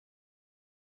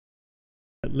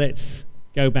Let's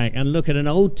go back and look at an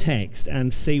old text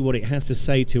and see what it has to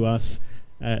say to us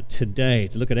today,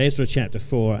 to look at Ezra chapter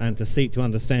 4 and to seek to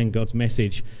understand God's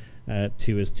message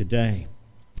to us today.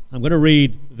 I'm going to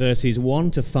read verses 1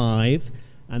 to 5,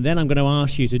 and then I'm going to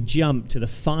ask you to jump to the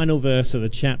final verse of the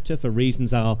chapter for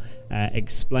reasons I'll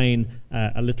explain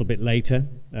a little bit later.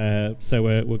 So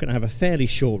we're going to have a fairly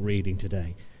short reading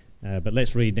today. But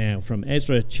let's read now from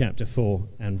Ezra chapter 4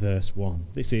 and verse 1.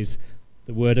 This is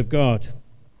the word of God.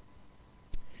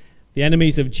 The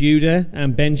enemies of Judah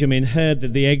and Benjamin heard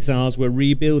that the exiles were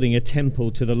rebuilding a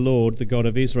temple to the Lord, the God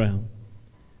of Israel.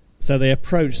 So they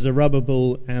approached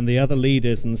Zerubbabel and the other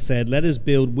leaders and said, "Let us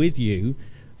build with you,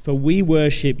 for we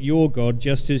worship your God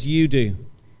just as you do.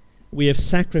 We have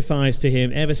sacrificed to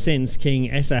him ever since King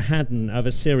Esarhaddon of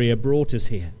Assyria brought us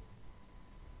here."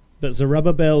 But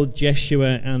Zerubbabel,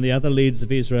 Jeshua, and the other leaders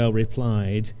of Israel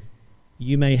replied,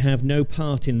 "You may have no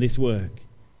part in this work.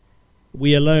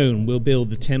 We alone will build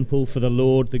the temple for the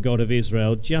Lord, the God of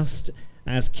Israel, just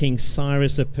as King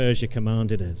Cyrus of Persia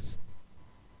commanded us."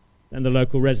 And the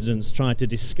local residents tried to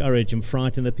discourage and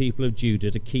frighten the people of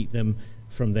Judah to keep them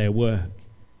from their work.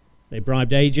 They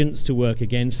bribed agents to work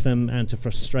against them and to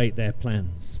frustrate their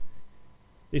plans.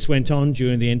 This went on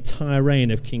during the entire reign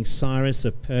of King Cyrus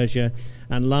of Persia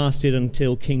and lasted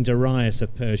until King Darius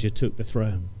of Persia took the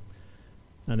throne.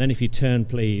 And then if you turn,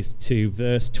 please, to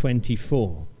verse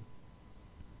 24.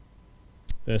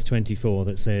 Verse 24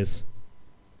 that says,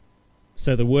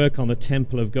 "So the work on the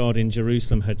temple of God in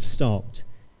Jerusalem had stopped,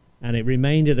 and it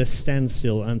remained at a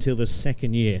standstill until the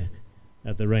second year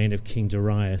of the reign of King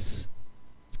Darius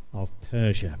of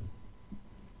Persia."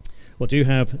 Well, do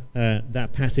have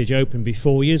that passage open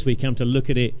before you as we come to look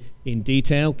at it in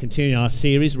detail, continue our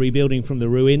series, Rebuilding from the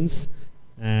Ruins,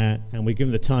 and we give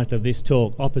the title of this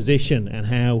talk, Opposition and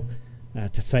How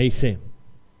to Face It.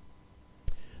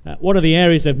 One of the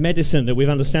areas of medicine that we've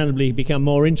understandably become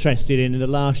more interested in the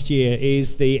last year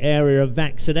is the area of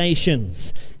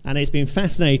vaccinations. And it's been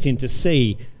fascinating to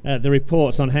see the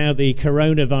reports on how the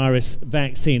coronavirus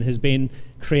vaccine has been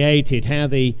created, how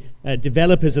the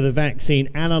developers of the vaccine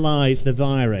analyze the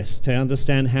virus to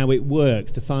understand how it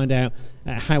works, to find out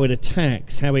how it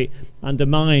attacks, how it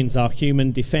undermines our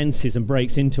human defenses and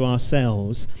breaks into our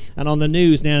cells. And on the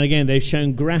news now and again they've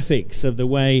shown graphics of the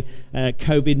way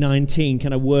COVID-19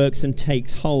 kind of works and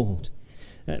takes hold.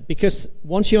 Because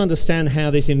once you understand how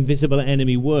this invisible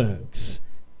enemy works,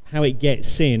 how it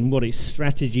gets in, what its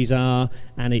strategies are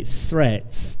and its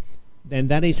threats, then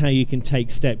that is how you can take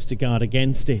steps to guard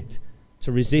against it,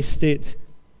 to resist it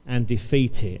and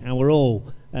defeat it. And we're all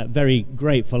very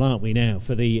grateful, aren't we now,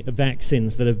 for the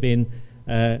vaccines that have been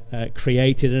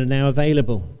created and are now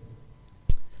available.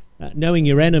 Knowing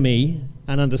your enemy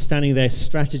and understanding their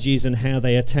strategies and how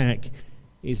they attack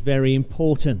is very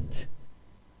important.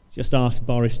 Just ask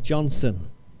Boris Johnson.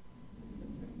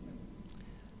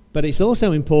 But it's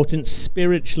also important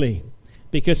spiritually,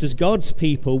 because as God's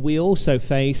people we also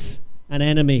face an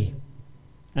enemy,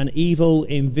 an evil,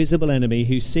 invisible enemy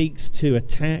who seeks to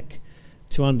attack,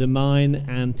 to undermine,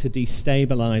 and to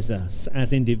destabilize us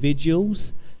as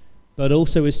individuals, but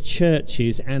also as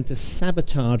churches, and to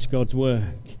sabotage God's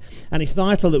work. And it's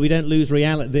vital that we don't lose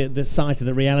the sight of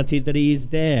the reality that he is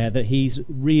there, that he's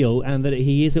real, and that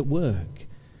he is at work,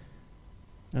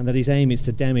 and that his aim is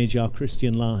to damage our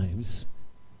Christian lives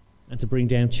and to bring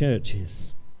down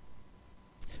churches.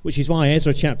 Which is why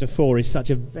Ezra chapter 4 is such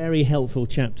a very helpful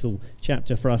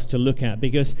chapter for us to look at,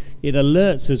 because it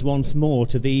alerts us once more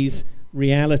to these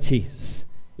realities.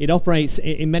 It operates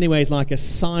in many ways like a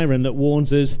siren that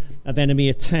warns us of enemy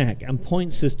attack and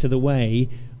points us to the way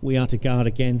we are to guard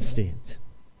against it.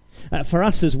 For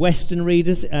us as Western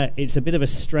readers, it's a bit of a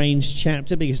strange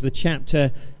chapter, because the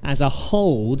chapter as a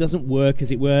whole doesn't work,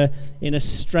 as it were, in a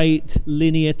straight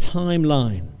linear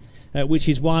timeline. Which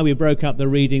is why we broke up the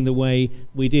reading the way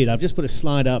we did. I've just put a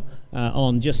slide up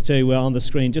on the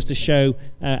screen just to show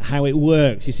how it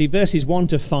works. You see, verses 1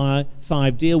 to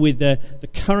 5 deal with the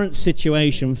current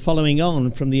situation following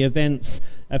on from the events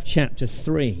of chapter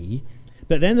 3.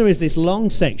 But then there is this long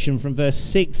section from verse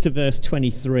 6 to verse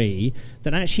 23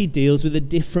 that actually deals with a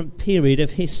different period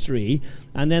of history.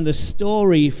 And then the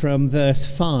story from verse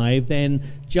 5 then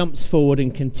jumps forward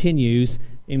and continues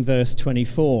in verse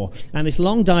 24. And this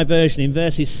long diversion in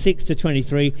verses 6 to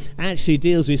 23 actually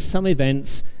deals with some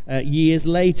events years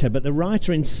later, but the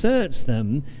writer inserts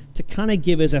them to kind of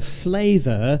give us a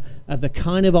flavour of the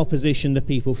kind of opposition the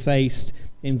people faced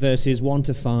in verses 1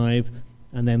 to 5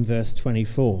 and then verse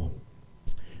 24.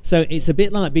 So it's a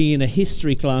bit like being in a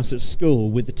history class at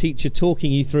school with the teacher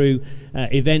talking you through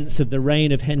events of the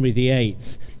reign of Henry VIII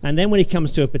And then when he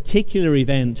comes to a particular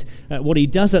event, what he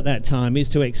does at that time is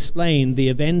to explain the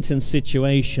event and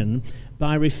situation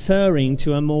by referring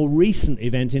to a more recent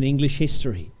event in English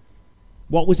history.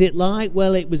 What was it like?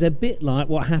 Well, it was a bit like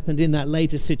what happened in that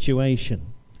later situation.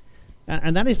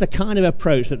 And that is the kind of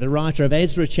approach that the writer of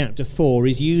Ezra chapter 4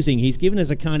 is using. He's given us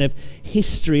a kind of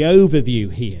history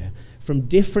overview here from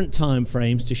different time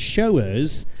frames to show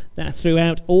us that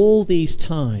throughout all these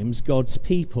times, God's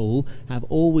people have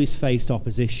always faced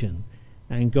opposition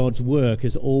and God's work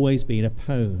has always been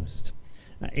opposed.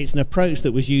 It's an approach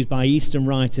that was used by Eastern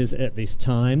writers at this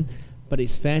time, but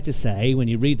it's fair to say when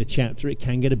you read the chapter it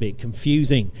can get a bit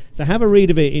confusing. So have a read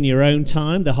of it in your own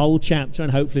time, the whole chapter,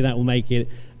 and hopefully that will make it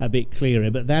a bit clearer.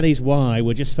 But that is why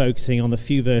we're just focusing on the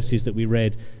few verses that we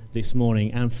read this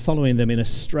morning and following them in a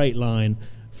straight line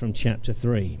from chapter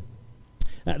 3.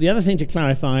 The other thing to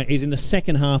clarify is in the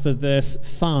second half of verse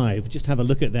 5. Just have a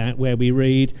look at that, where we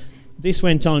read, "This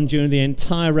went on during the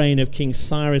entire reign of King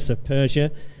Cyrus of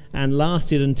Persia and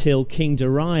lasted until King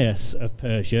Darius of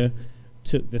Persia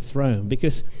took the throne."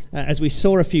 Because as we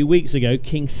saw a few weeks ago,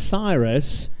 King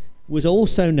Cyrus was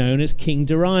also known as King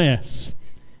Darius.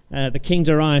 The King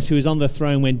Darius who was on the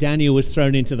throne when Daniel was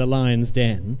thrown into the lion's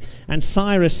den. And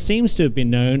Cyrus seems to have been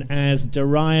known as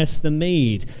Darius the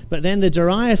Mede. But then the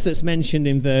Darius that's mentioned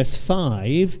in verse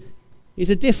 5 is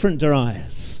a different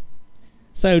Darius.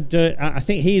 So I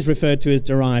think he's referred to as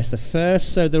Darius the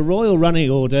First. So the royal running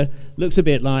order looks a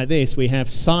bit like this. We have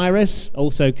Cyrus,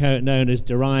 also known as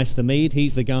Darius the Mede.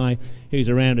 He's the guy who's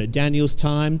around at Daniel's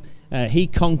time. He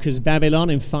conquers Babylon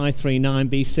in 539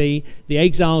 BC. The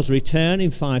exiles return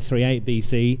in 538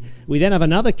 BC. We then have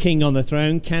another king on the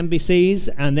throne, Cambyses,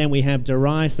 and then we have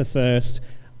Darius the First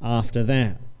after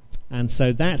that. And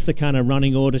so that's the kind of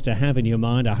running order to have in your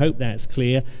mind. I hope that's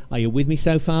clear. Are you with me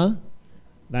so far?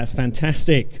 That's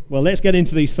fantastic. Well, let's get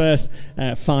into these first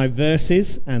 5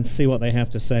 verses and see what they have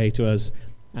to say to us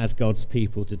as God's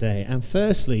people today. And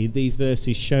firstly, these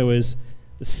verses show us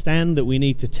the stand that we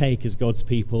need to take as God's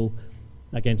people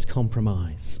against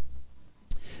compromise.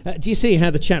 Do you see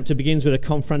how the chapter begins with a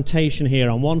confrontation here?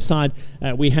 On one side,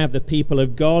 we have the people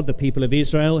of God, the people of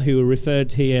Israel, who are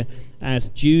referred here as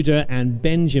Judah and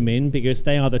Benjamin, because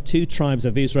they are the 2 tribes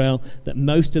of Israel that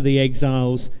most of the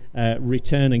exiles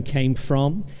return and came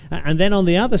from. And then on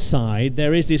the other side,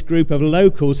 there is this group of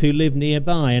locals who live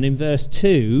nearby. And in verse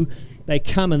 2, they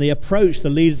come and they approach the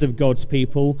leaders of God's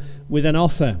people with an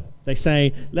offer. They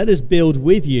say, "Let us build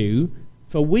with you,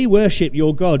 for we worship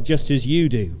your God just as you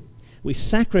do. We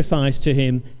sacrifice to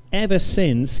him ever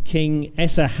since King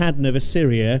Esarhaddon of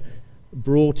Assyria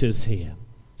brought us here."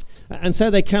 And so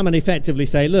they come and effectively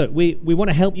say, look, we want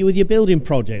to help you with your building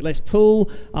project. Let's pool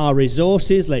our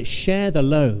resources, let's share the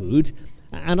load.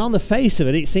 And on the face of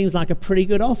it, it seems like a pretty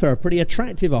good offer, a pretty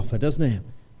attractive offer, doesn't it?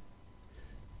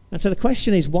 And so the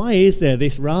question is, why is there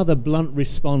this rather blunt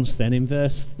response then in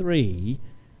verse 3,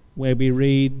 where we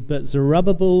read, "But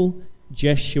Zerubbabel,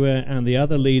 Jeshua, and the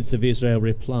other leaders of Israel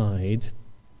replied,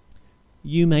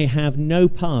 'You may have no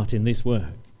part in this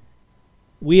work.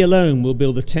 We alone will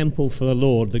build the temple for the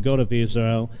Lord, the God of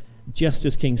Israel, just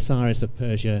as King Cyrus of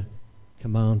Persia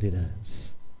commanded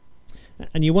us.'"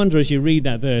 And you wonder as you read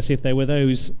that verse if there were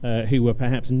those who were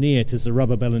perhaps near to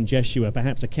Zerubbabel and Jeshua,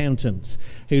 perhaps accountants,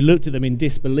 who looked at them in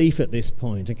disbelief at this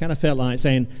point and kind of felt like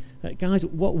saying, "Guys,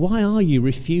 why are you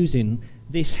refusing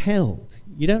this help?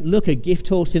 You don't look a gift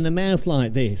horse in the mouth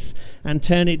like this and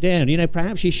turn it down. You know,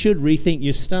 perhaps you should rethink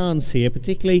your stance here,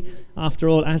 particularly, after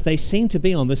all, as they seem to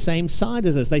be on the same side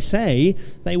as us. They say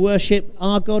they worship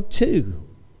our God too."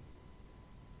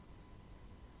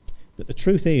 But the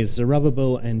truth is,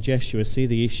 Zerubbabel and Jeshua see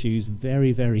the issues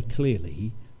very, very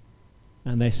clearly,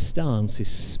 and their stance is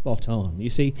spot on. You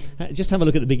see, just have a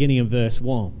look at the beginning of verse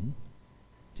 1.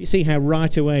 Do you see how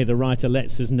right away the writer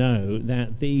lets us know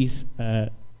that these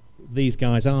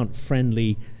guys aren't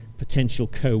friendly potential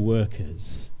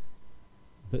co-workers,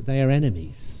 but they are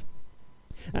enemies.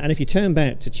 And if you turn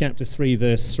back to chapter 3,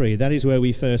 verse 3, that is where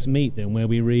we first meet them, where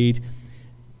we read,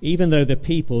 "Even though the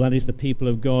people, that is the people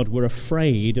of God, were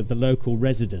afraid of the local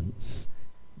residents,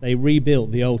 they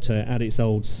rebuilt the altar at its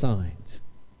old site."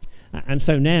 And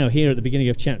so now, here at the beginning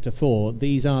of chapter 4,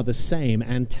 these are the same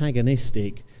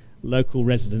antagonistic local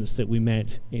residents that we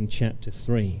met in chapter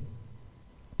 3.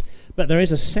 But there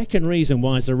is a second reason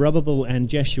why Zerubbabel and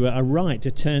Jeshua are right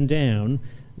to turn down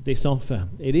this offer.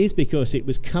 It is because it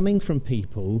was coming from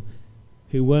people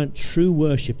who weren't true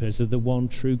worshippers of the one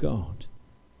true God.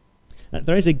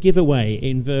 There is a giveaway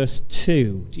in verse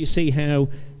 2. Do you see how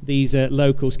these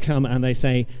locals come and they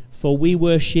say, "For we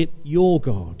worship your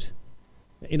God"?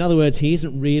 In other words, he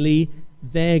isn't really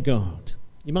their God.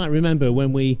 You might remember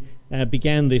when we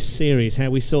began this series how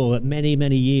we saw that many,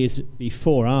 many years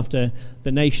before, after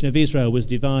the nation of Israel was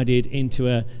divided into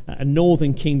a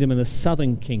northern kingdom and a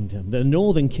southern kingdom, the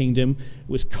northern kingdom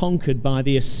was conquered by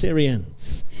the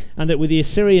Assyrians, and that with the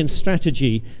Assyrian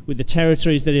strategy, with the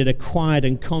territories that it acquired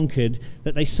and conquered,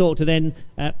 that they sought to then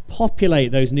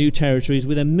populate those new territories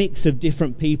with a mix of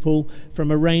different people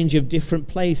from a range of different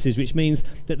places, which means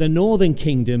that the northern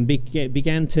kingdom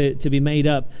began to be made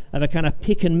up of a kind of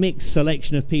pick and mix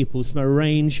selection of peoples from a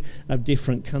range of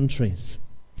different countries.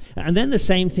 And then the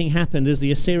same thing happened as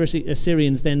the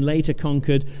Assyrians then later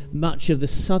conquered much of the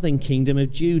southern kingdom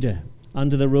of Judah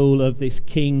under the rule of this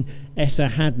king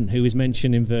Esarhaddon, who is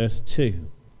mentioned in verse 2.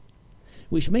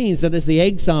 Which means that as the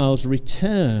exiles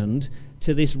returned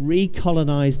to this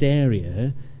recolonized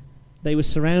area, they were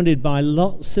surrounded by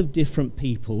lots of different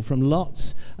people from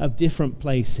lots of different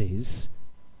places,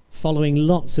 following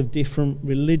lots of different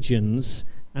religions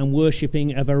and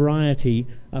worshipping a variety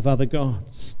of other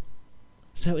gods.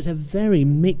 So it was a very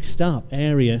mixed up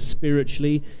area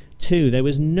spiritually too. There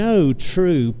was no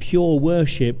true, pure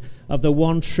worship of the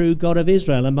one true God of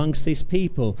Israel amongst these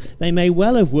people. They may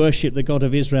well have worshipped the God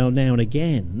of Israel now and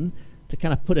again to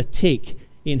kind of put a tick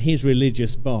in his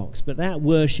religious box, but that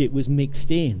worship was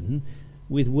mixed in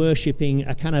with worshipping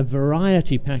a kind of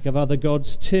variety pack of other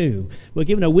gods too. We're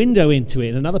given a window into it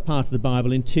in another part of the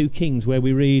Bible in 2 Kings where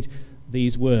we read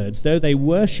these words: though they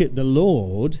worshipped the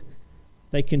Lord,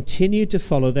 they continued to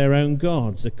follow their own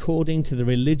gods according to the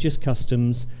religious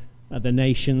customs of the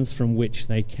nations from which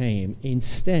they came,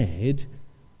 instead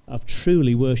of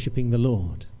truly worshipping the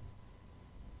Lord.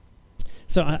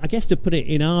 So I guess to put it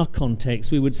in our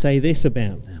context, we would say this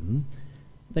about them: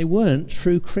 they weren't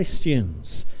true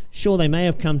Christians. Sure, they may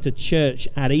have come to church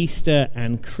at Easter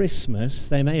and Christmas.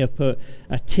 They may have put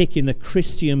a tick in the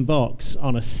Christian box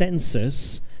on a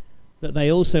census, but they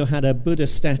also had a Buddha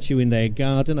statue in their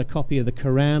garden, a copy of the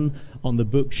Quran on the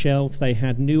bookshelf. They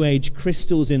had New Age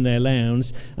crystals in their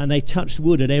lounge, and they touched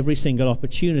wood at every single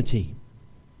opportunity.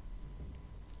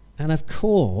 And of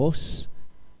course,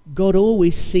 God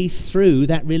always sees through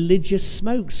that religious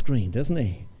smokescreen, doesn't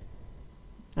he?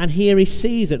 And here he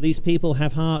sees that these people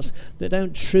have hearts that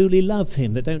don't truly love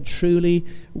him, that don't truly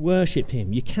worship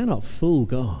him. You cannot fool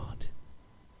God.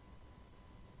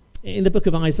 In the book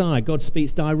of Isaiah, God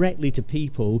speaks directly to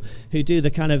people who do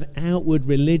the kind of outward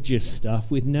religious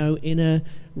stuff with no inner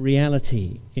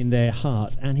reality in their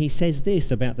hearts. And he says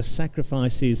this about the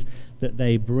sacrifices that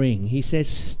they bring. He says,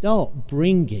 stop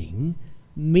bringing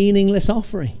meaningless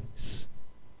offerings.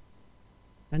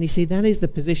 And you see, that is the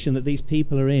position that these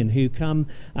people are in who come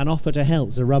and offer to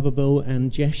help Zerubbabel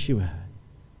and Jeshua.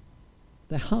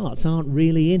 Their hearts aren't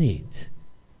really in it.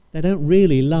 They don't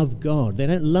really love God. They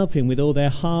don't love him with all their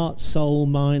heart, soul,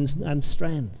 mind, and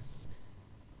strength.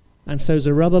 And so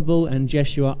Zerubbabel and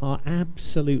Jeshua are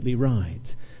absolutely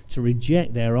right to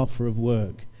reject their offer of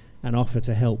work and offer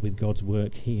to help with God's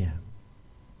work here.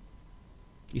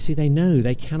 You see, they know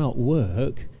they cannot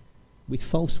work with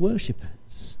false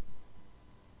worshippers,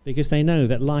 because they know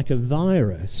that like a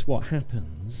virus, what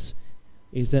happens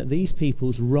is that these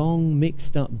people's wrong,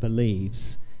 mixed up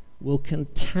beliefs will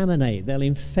contaminate, they'll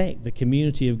infect the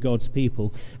community of God's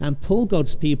people and pull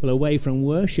God's people away from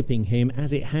worshipping him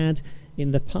as it had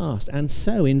in the past. And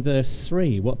so in verse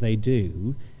 3, what they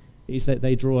do is that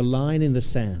they draw a line in the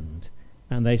sand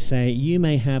and they say, you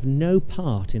may have no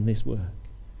part in this work.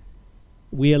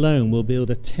 We alone will build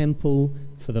a temple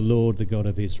for the Lord, the God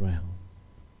of Israel.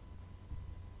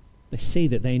 They see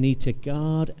that they need to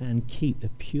guard and keep the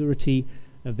purity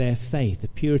of their faith, the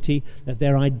purity of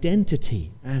their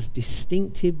identity as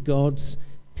distinctive God's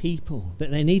people,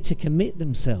 that they need to commit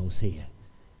themselves here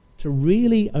to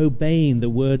really obeying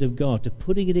the word of God, to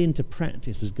putting it into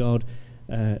practice as God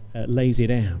lays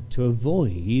it out, to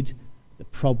avoid the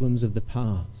problems of the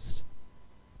past.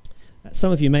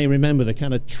 Some of you may remember the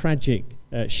kind of tragic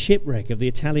shipwreck of the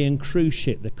Italian cruise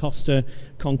ship, the Costa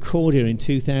Concordia, in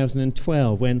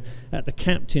 2012, when the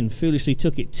captain foolishly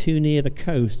took it too near the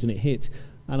coast and it hit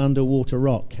an underwater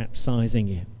rock, capsizing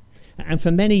it. And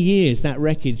for many years, that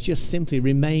wreckage just simply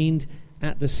remained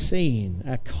at the scene,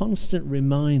 a constant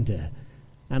reminder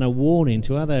and a warning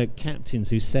to other captains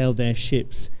who sailed their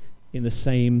ships in the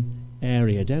same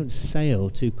area. Don't sail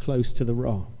too close to the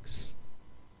rocks.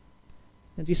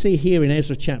 And you see here in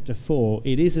Ezra chapter 4,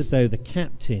 it is as though the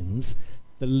captains,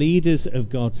 the leaders of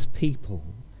God's people,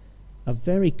 are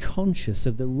very conscious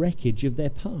of the wreckage of their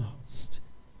past.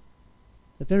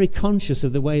 They're very conscious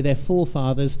of the way their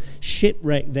forefathers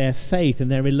shipwrecked their faith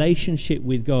and their relationship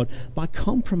with God by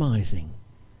compromising,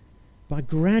 by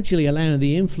gradually allowing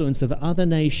the influence of other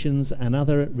nations and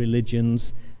other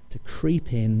religions to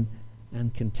creep in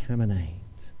and contaminate.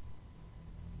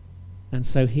 And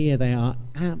so here they are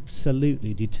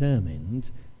absolutely determined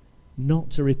not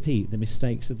to repeat the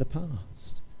mistakes of the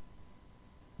past,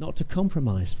 not to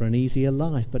compromise for an easier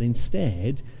life, but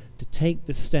instead to take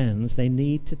the stands they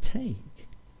need to take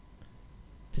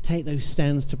those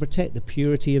stands to protect the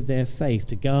purity of their faith,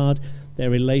 to guard their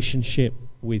relationship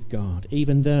with God,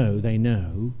 even though they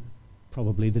know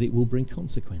probably that it will bring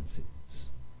consequences.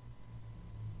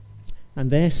 And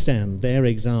their stand, their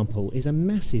example, is a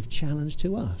massive challenge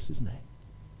to us, isn't it?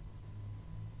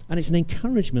 And it's an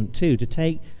encouragement, too, to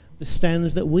take the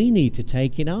stands that we need to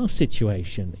take in our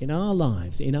situation, in our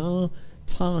lives, in our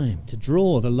time, to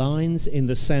draw the lines in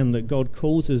the sand that God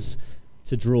calls us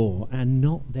to draw, and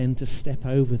not then to step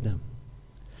over them.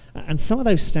 And some of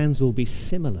those stands will be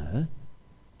similar,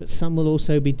 but some will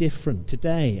also be different.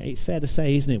 Today, it's fair to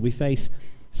say, isn't it, we face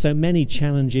so many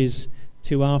challenges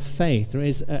to our faith. There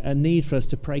is a need for us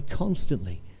to pray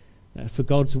constantly for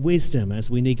God's wisdom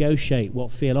as we negotiate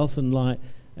what feel often like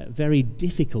very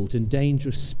difficult and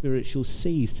dangerous spiritual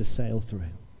seas to sail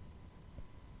through.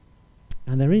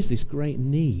 And there is this great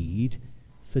need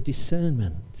for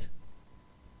discernment.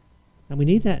 And we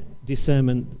need that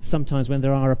discernment sometimes when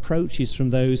there are approaches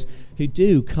from those who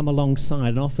do come alongside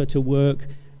and offer to work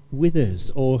with us,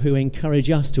 or who encourage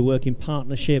us to work in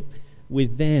partnership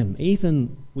with them.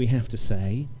 Even, we have to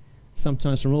say,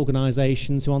 sometimes from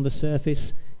organisations who on the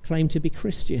surface claim to be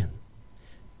Christian.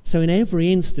 So in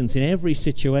every instance, in every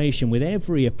situation, with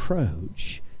every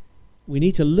approach, we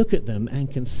need to look at them and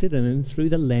consider them through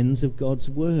the lens of God's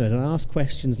Word and ask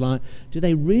questions like, do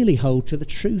they really hold to the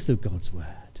truth of God's Word?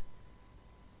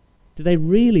 Do they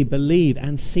really believe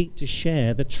and seek to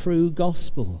share the true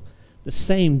gospel, the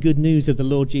same good news of the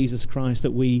Lord Jesus Christ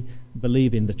that we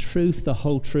believe in, the truth, the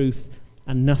whole truth,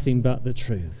 and nothing but the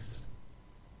truth?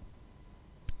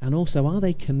 And also, are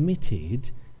they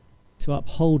committed to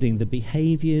upholding the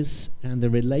behaviours and the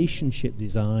relationship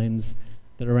designs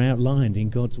that are outlined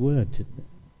in God's Word?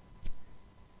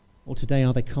 Or today,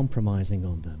 are they compromising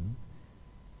on them?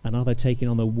 And are they taking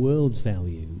on the world's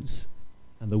values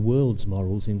and the world's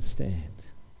morals instead?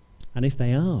 And if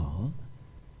they are,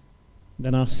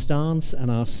 then our stance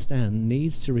and our stand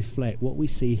needs to reflect what we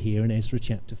see here in Ezra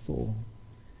chapter 4.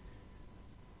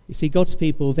 You see, God's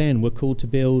people then were called to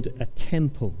build a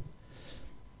temple.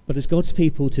 But as God's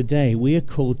people today, we are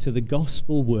called to the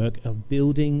gospel work of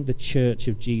building the church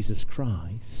of Jesus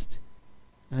Christ.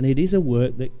 And it is a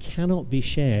work that cannot be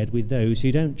shared with those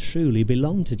who don't truly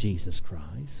belong to Jesus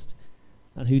Christ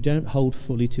and who don't hold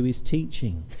fully to his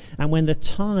teaching. And when the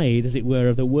tide, as it were,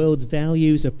 of the world's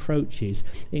values approaches,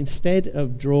 instead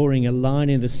of drawing a line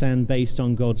in the sand based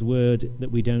on God's word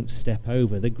that we don't step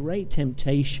over, the great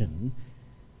temptation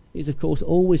is, of course,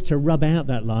 always to rub out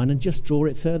that line and just draw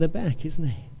it further back, isn't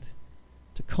it?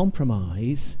 To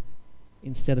compromise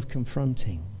instead of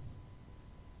confronting.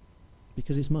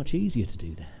 Because it's much easier to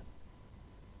do that.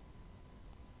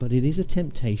 But it is a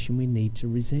temptation we need to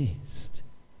resist.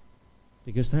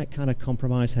 Because that kind of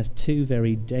compromise has two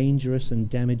very dangerous and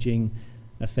damaging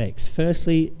effects.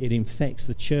 Firstly, it infects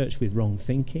the church with wrong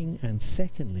thinking. And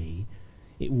secondly,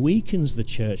 it weakens the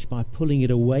church by pulling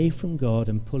it away from God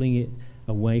and pulling it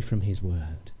away from his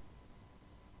word.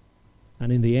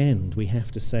 And in the end, we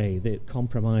have to say that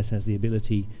compromise has the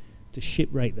ability to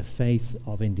shipwreck the faith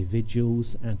of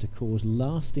individuals and to cause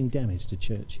lasting damage to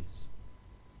churches.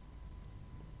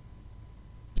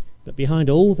 But behind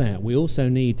all that, we also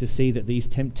need to see that these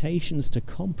temptations to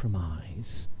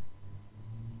compromise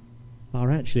are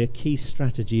actually a key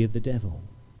strategy of the devil.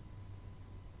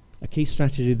 A key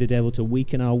strategy of the devil to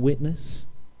weaken our witness,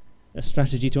 a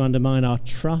strategy to undermine our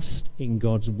trust in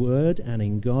God's word and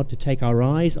in God, to take our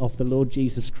eyes off the Lord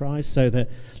Jesus Christ, so that,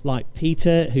 like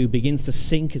Peter, who begins to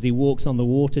sink as he walks on the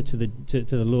water to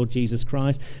the Lord Jesus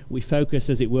Christ, we focus,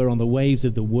 as it were, on the waves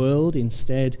of the world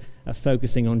instead of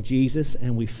focusing on Jesus,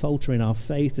 and we falter in our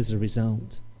faith as a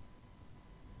result.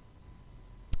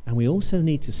 And we also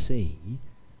need to see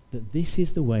that this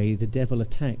is the way the devil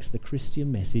attacks the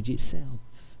Christian message itself.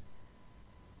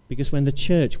 Because when the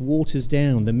church waters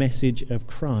down the message of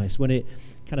Christ, when it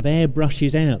kind of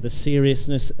airbrushes out the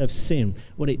seriousness of sin,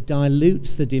 when it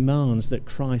dilutes the demands that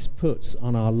Christ puts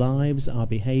on our lives, our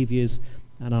behaviors,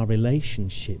 and our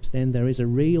relationships, then there is a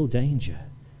real danger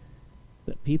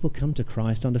that people come to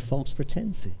Christ under false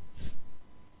pretenses.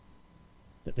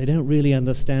 That they don't really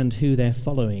understand who they're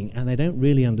following, and they don't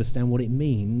really understand what it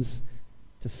means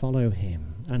to follow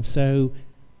him. And so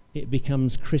it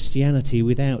becomes Christianity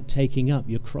without taking up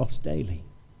your cross daily.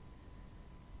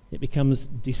 It becomes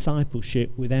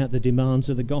discipleship without the demands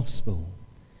of the gospel.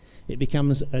 It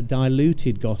becomes a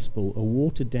diluted gospel, a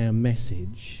watered-down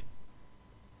message,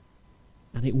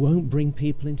 and it won't bring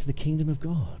people into the kingdom of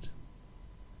God.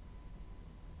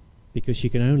 Because you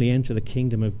can only enter the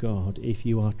kingdom of God if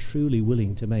you are truly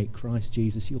willing to make Christ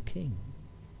Jesus your king.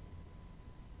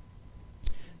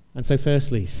 And so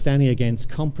firstly, standing against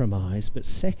compromise, but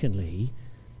secondly,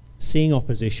 seeing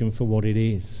opposition for what it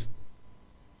is.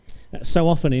 So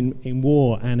often in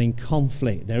war and in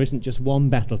conflict, there isn't just one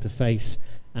battle to face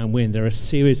and win. There are a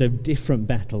series of different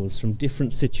battles from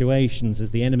different situations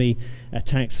as the enemy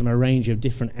attacks from a range of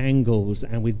different angles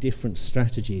and with different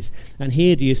strategies. And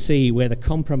here do you see where the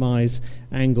compromise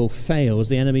angle fails,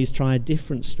 the enemies try a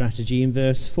different strategy. In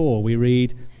verse 4 we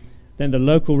read, "Then the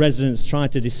local residents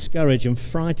tried to discourage and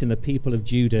frighten the people of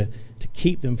Judah to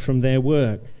keep them from their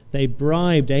work. They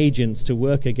bribed agents to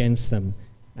work against them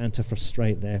and to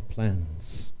frustrate their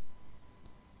plans."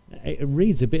 It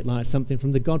reads a bit like something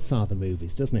from the Godfather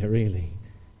movies, doesn't it, really?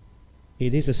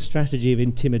 It is a strategy of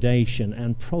intimidation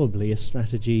and probably a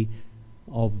strategy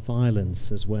of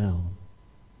violence as well.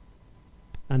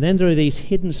 And then there are these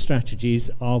hidden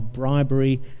strategies of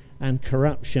bribery and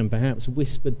corruption, perhaps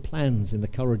whispered plans in the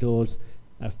corridors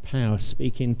of power,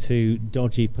 speaking to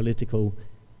dodgy political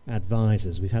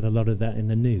advisors. We've had a lot of that in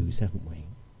the news, haven't we?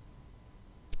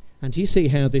 And do you see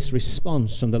how this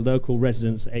response from the local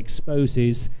residents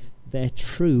exposes their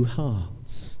true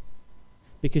hearts?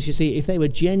 Because you see, if they were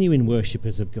genuine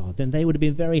worshippers of God, then they would have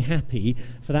been very happy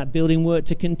for that building work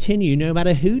to continue no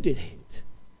matter who did it.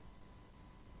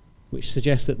 Which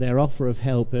suggests that their offer of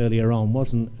help earlier on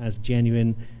wasn't as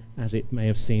genuine as it may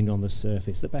have seemed on the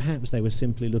surface, that perhaps they were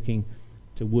simply looking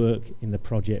to work in the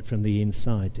project from the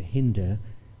inside, to hinder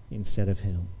instead of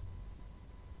help.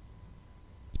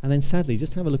 And then sadly,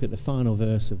 just have a look at the final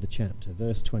verse of the chapter,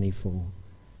 verse 24,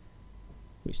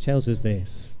 which tells us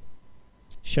this,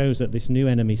 shows that this new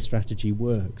enemy strategy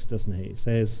works, doesn't it? It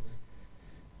says,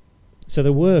 "So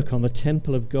the work on the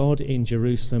temple of God in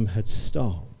Jerusalem had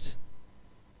stopped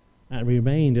and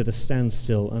remained at a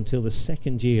standstill until the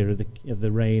second year of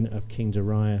the reign of King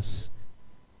Darius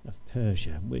of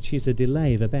Persia," which is a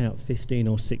delay of about 15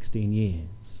 or 16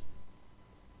 years.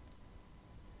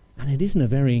 And it isn't a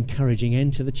very encouraging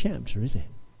end to the chapter, is it?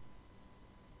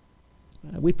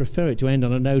 We prefer it to end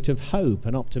on a note of hope,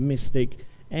 an optimistic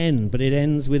end, but it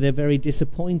ends with a very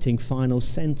disappointing final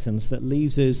sentence that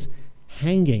leaves us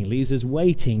hanging, leaves us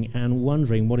waiting and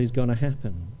wondering what is going to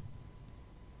happen.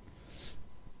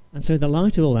 And so in the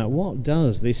light of all that, what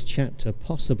does this chapter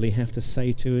possibly have to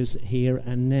say to us here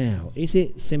and now? Is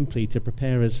it simply to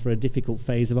prepare us for a difficult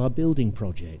phase of our building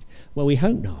project? Well, we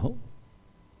hope not.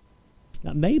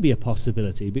 That may be a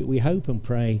possibility, but we hope and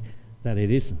pray that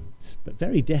it isn't. But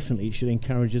very definitely it should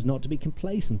encourage us not to be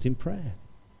complacent in prayer,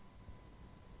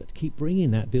 but to keep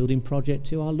bringing that building project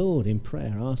to our Lord in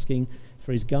prayer, asking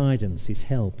for his guidance, his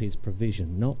help, his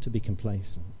provision, not to be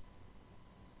complacent.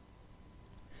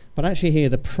 But actually here,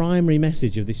 the primary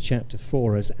message of this chapter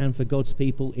for us and for God's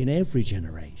people in every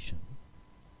generation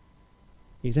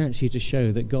is actually to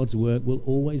show that God's work will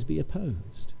always be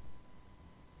opposed.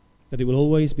 That it will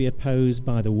always be opposed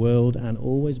by the world and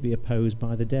always be opposed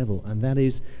by the devil. And that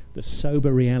is the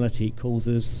sober reality it calls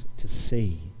us to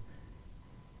see.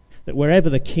 That wherever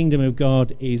the kingdom of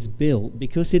God is built,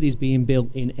 because it is being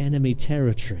built in enemy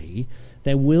territory,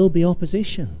 there will be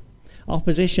opposition.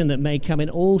 Opposition that may come in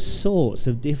all sorts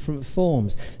of different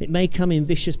forms. It may come in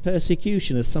vicious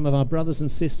persecution, as some of our brothers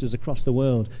and sisters across the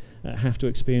world have to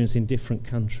experience in different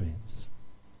countries.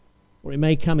 Or it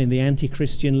may come in the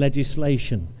anti-Christian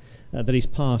legislation that is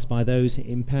passed by those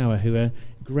in power who are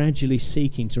gradually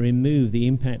seeking to remove the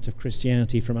impact of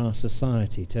Christianity from our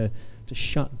society, to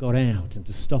shut God out and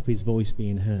to stop his voice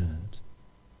being heard.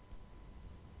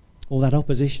 All that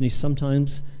opposition is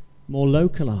sometimes more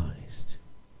localized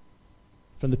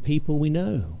from the people we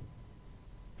know,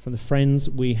 from the friends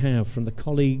we have, from the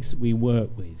colleagues we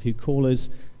work with, who call us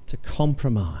to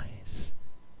compromise,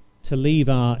 to leave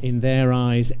our, in their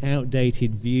eyes,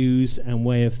 outdated views and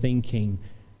way of thinking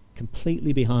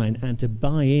completely behind, and to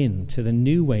buy in to the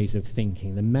new ways of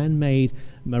thinking, the man-made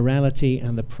morality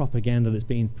and the propaganda that's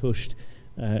being pushed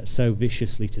so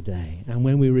viciously today. And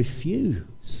when we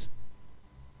refuse,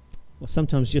 well,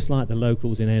 sometimes just like the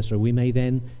locals in Ezra, we may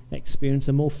then experience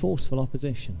a more forceful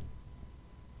opposition.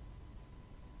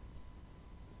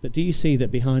 But do you see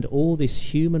that behind all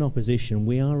this human opposition,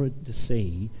 we are to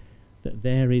see that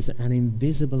there is an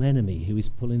invisible enemy who is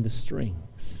pulling the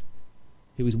strings,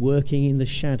 who is working in the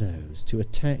shadows to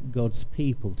attack God's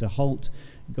people, to halt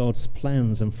God's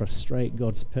plans and frustrate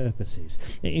God's purposes.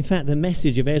 In fact, the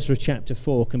message of Ezra chapter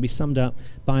 4 can be summed up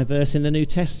by a verse in the New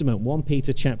Testament, 1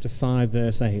 Peter chapter 5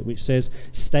 verse 8, which says,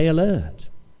 "Stay alert.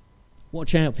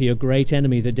 Watch out for your great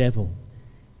enemy, the devil.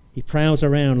 He prowls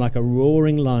around like a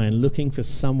roaring lion looking for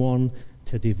someone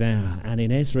to devour." And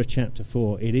in Ezra chapter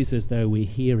 4, it is as though we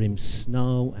hear him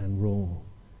snarl and roar.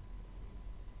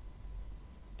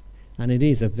 And it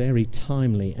is a very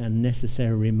timely and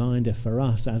necessary reminder for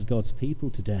us as God's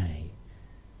people today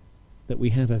that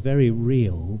we have a very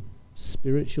real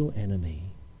spiritual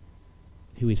enemy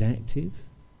who is active,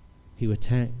 who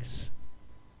attacks,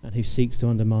 and who seeks to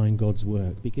undermine God's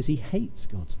work because he hates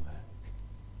God's work.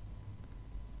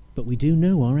 But we do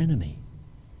know our enemy,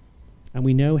 and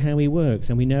we know how he works,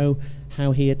 and we know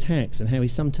how he attacks, and how he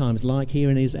sometimes, like here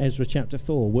in Ezra chapter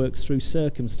 4, works through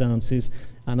circumstances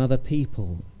and other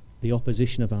people, the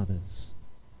opposition of others.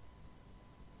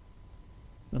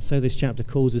 And so this chapter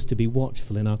calls us to be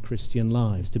watchful in our Christian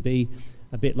lives, to be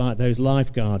a bit like those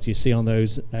lifeguards you see on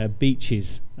those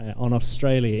beaches in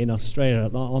Australia,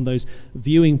 on those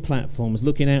viewing platforms,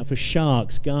 looking out for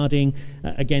sharks, guarding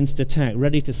against attack,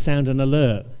 ready to sound an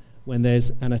alert when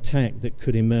there's an attack that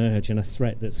could emerge and a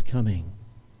threat that's coming.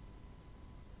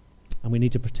 And we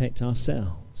need to protect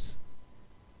ourselves.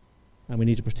 And we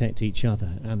need to protect each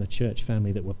other and the church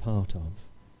family that we're part of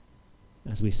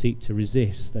as we seek to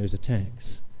resist those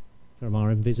attacks from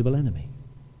our invisible enemy.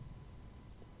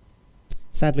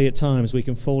 Sadly, at times we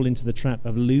can fall into the trap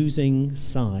of losing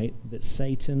sight that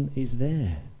Satan is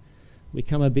there. We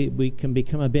can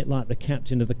become a bit like the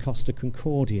captain of the Costa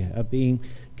Concordia, of being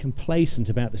complacent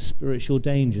about the spiritual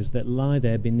dangers that lie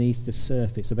there beneath the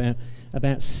surface,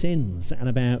 about sins and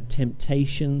about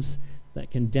temptations that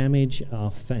can damage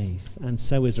our faith. And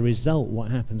so as a result,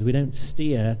 what happens? We don't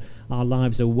steer our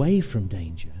lives away from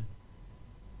danger,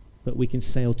 but we can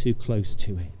sail too close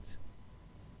to it.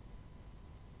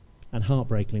 And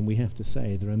heartbreakingly, we have to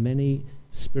say, there are many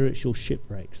spiritual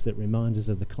shipwrecks that remind us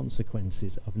of the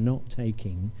consequences of not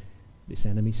taking this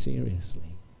enemy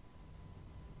seriously.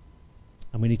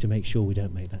 And we need to make sure we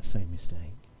don't make that same mistake.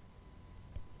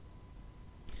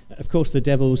 Of course, the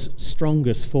devil's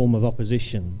strongest form of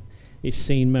opposition is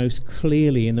seen most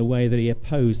clearly in the way that he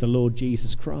opposed the Lord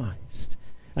Jesus Christ.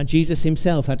 And Jesus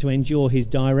himself had to endure his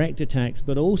direct attacks,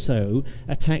 but also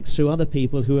attacks through other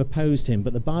people who opposed him.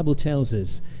 But the Bible tells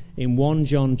us in 1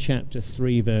 John chapter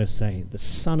 3 verse 8, the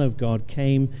Son of God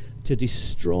came to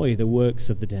destroy the works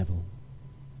of the devil.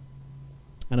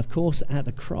 And of course, at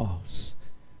the cross,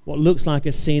 what looks like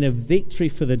a scene of victory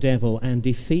for the devil and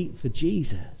defeat for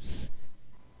Jesus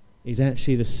is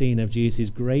actually the scene of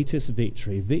Jesus' greatest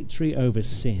victory, victory over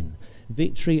sin,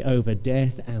 victory over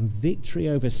death, and victory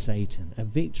over Satan, a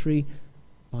victory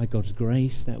by God's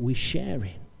grace that we share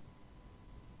in.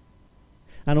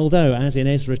 And although, as in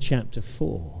Ezra chapter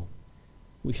 4,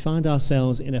 we find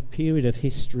ourselves in a period of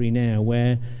history now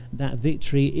where that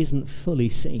victory isn't fully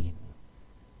seen,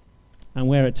 and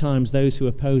where at times those who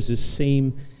oppose us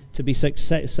seem to be so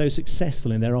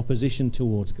successful in their opposition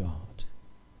towards God,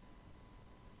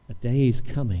 a day is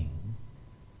coming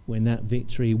when that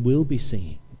victory will be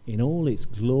seen in all its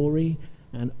glory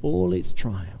and all its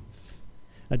triumph.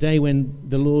 A day when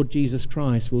the Lord Jesus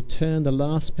Christ will turn the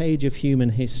last page of human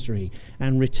history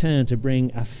and return to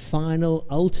bring a final,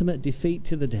 ultimate defeat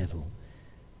to the devil,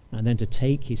 and then to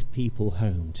take his people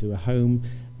home, to a home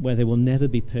where there will never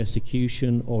be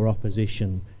persecution or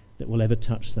opposition that will ever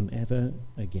touch them ever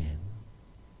again.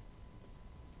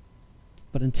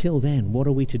 But until then, what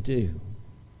are we to do?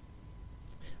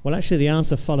 Well, actually, the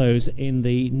answer follows in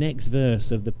the next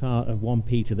verse of the part of 1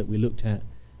 Peter that we looked at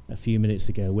a few minutes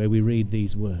ago, where we read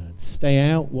these words: "Stay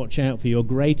out, watch out for your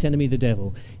great enemy, the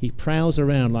devil. He prowls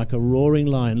around like a roaring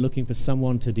lion looking for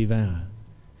someone to devour.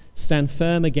 Stand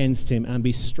firm against him and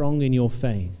be strong in your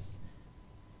faith.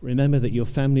 Remember that your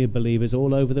family of believers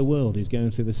all over the world is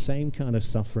going through the same kind of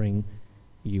suffering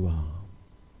you are."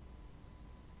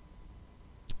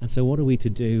 And so what are we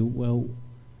to do? Well,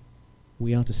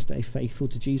 we are to stay faithful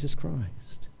to Jesus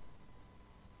Christ.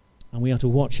 And we are to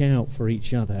watch out for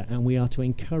each other, and we are to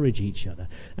encourage each other,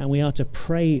 and we are to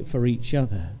pray for each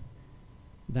other,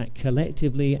 that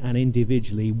collectively and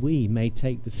individually we may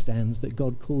take the stands that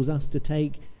God calls us to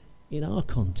take in our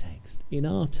context, in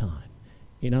our time,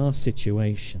 in our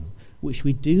situation, which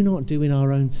we do not do in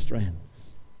our own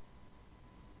strength,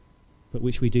 but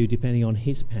which we do depending on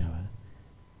his power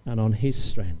and on his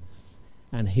strength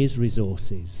and his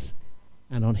resources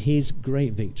and on his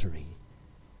great victory,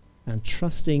 and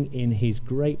trusting in his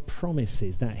great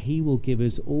promises that he will give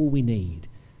us all we need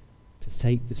to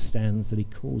take the stands that he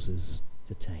calls us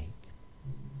to take.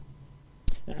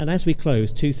 And as we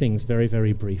close, two things very,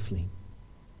 very briefly.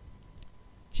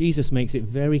 Jesus makes it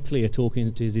very clear,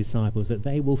 talking to his disciples, that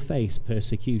they will face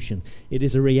persecution. It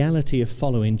is a reality of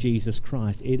following Jesus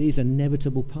Christ. It is an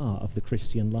inevitable part of the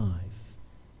Christian life.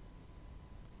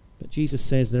 But Jesus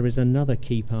says there is another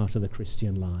key part of the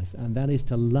Christian life, and that is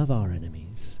to love our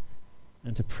enemies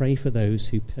and to pray for those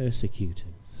who persecute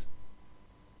us.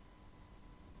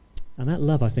 And that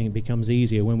love, I think, becomes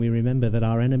easier when we remember that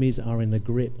our enemies are in the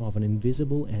grip of an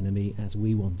invisible enemy as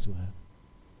we once were.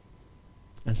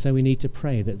 And so we need to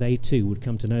pray that they too would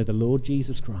come to know the Lord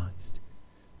Jesus Christ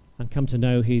and come to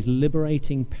know his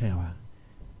liberating power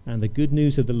and the good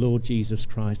news of the Lord Jesus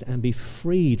Christ and be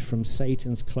freed from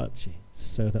Satan's clutches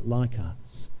so that, like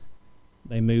us,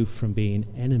 they move from being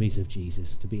enemies of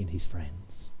Jesus to being his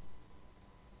friends.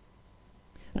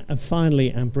 And finally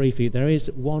and briefly, there is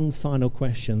one final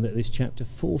question that this chapter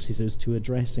forces us to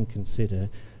address and consider,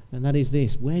 and that is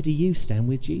this: where do you stand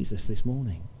with Jesus this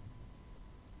morning?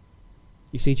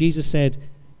 You see, Jesus said,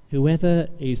 whoever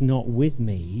is not with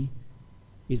me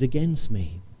is against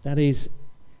me. That is,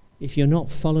 if you're not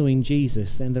following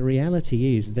Jesus, then the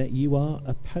reality is that you are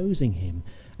opposing him.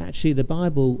 Actually, the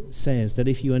Bible says that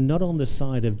if you are not on the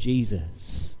side of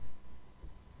Jesus,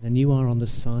 then you are on the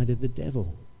side of the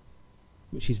devil,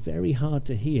 which is very hard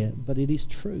to hear, but it is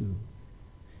true.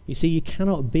 You see, you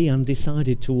cannot be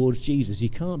undecided towards Jesus. You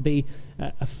can't be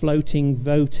a floating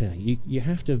voter. You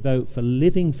have to vote for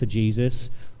living for Jesus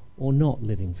or not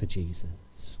living for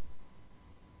Jesus.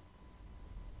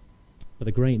 But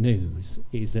the great news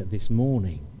is that this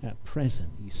morning, at present,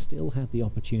 you still have the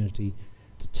opportunity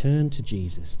to turn to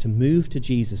Jesus, to move to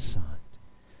Jesus' side,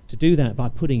 to do that by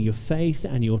putting your faith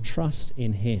and your trust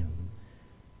in him.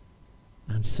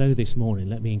 And so this morning,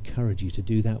 let me encourage you to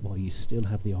do that while you still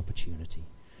have the opportunity,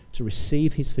 to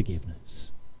receive his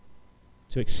forgiveness,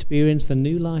 to experience the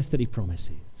new life that he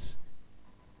promises,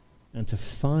 and to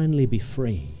finally be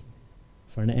free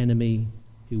for an enemy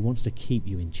who wants to keep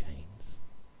you in chains.